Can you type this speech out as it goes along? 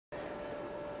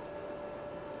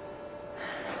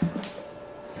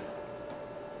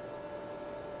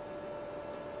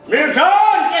Milton!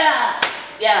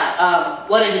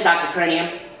 What is it, Dr.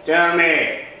 Cranium? Tell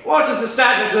me, what is the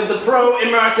status of the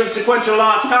pro-immersive sequential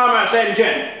large commerce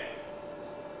engine?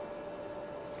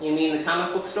 You mean the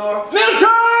comic book store? Milton!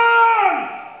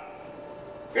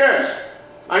 Yes,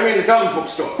 I mean the comic book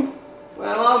store.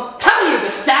 Well, I'll tell you the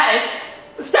status.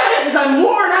 The status is I'm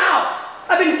worn out.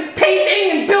 I've been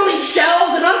painting and building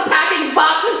shelves and unpacking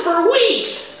boxes for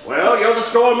weeks. Well, you're the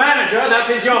store manager, that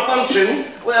is your function.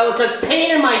 Well, it's a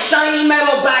pain in my shiny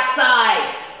metal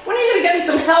backside. When are you gonna get me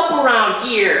some help around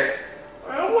here?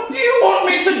 Well, what do you want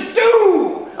me to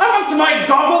do? I'm up to my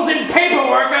goggles in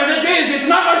paperwork as it is. It's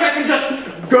not like I can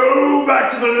just go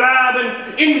back to the lab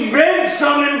and invent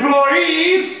some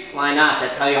employees. Why not?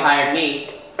 That's how you hired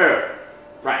me. Oh,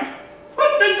 right.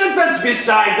 But that's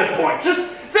beside the point. Just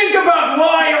think about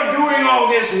why you're doing all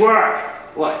this work.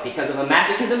 What, because of a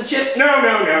masochism chip? No,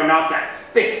 not that.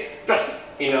 Think, just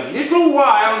in a little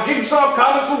while, Jigsaw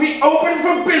Comics will be open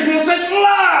for business at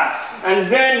last! And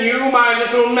then you, my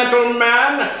little metal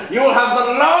man, you'll have the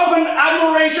love and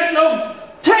admiration of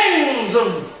tens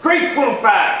of grateful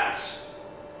fans.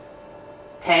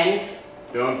 Tens?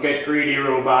 Don't get greedy,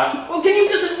 robot. Well, can you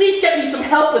just at least get me some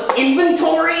help with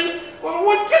inventory? Well,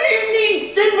 what do you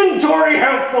need inventory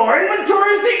help for?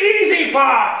 Inventory is the easy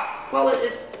part! Well,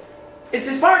 it's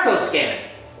his barcode scanner.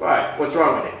 Why? What's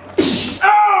wrong with it?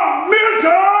 Oh,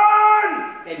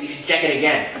 Milton! Maybe you should check it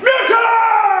again.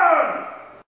 Milton!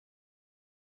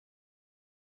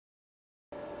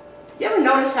 You ever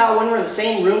notice how when we're in the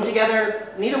same room together,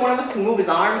 neither one of us can move his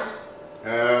arms?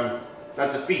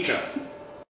 That's a feature.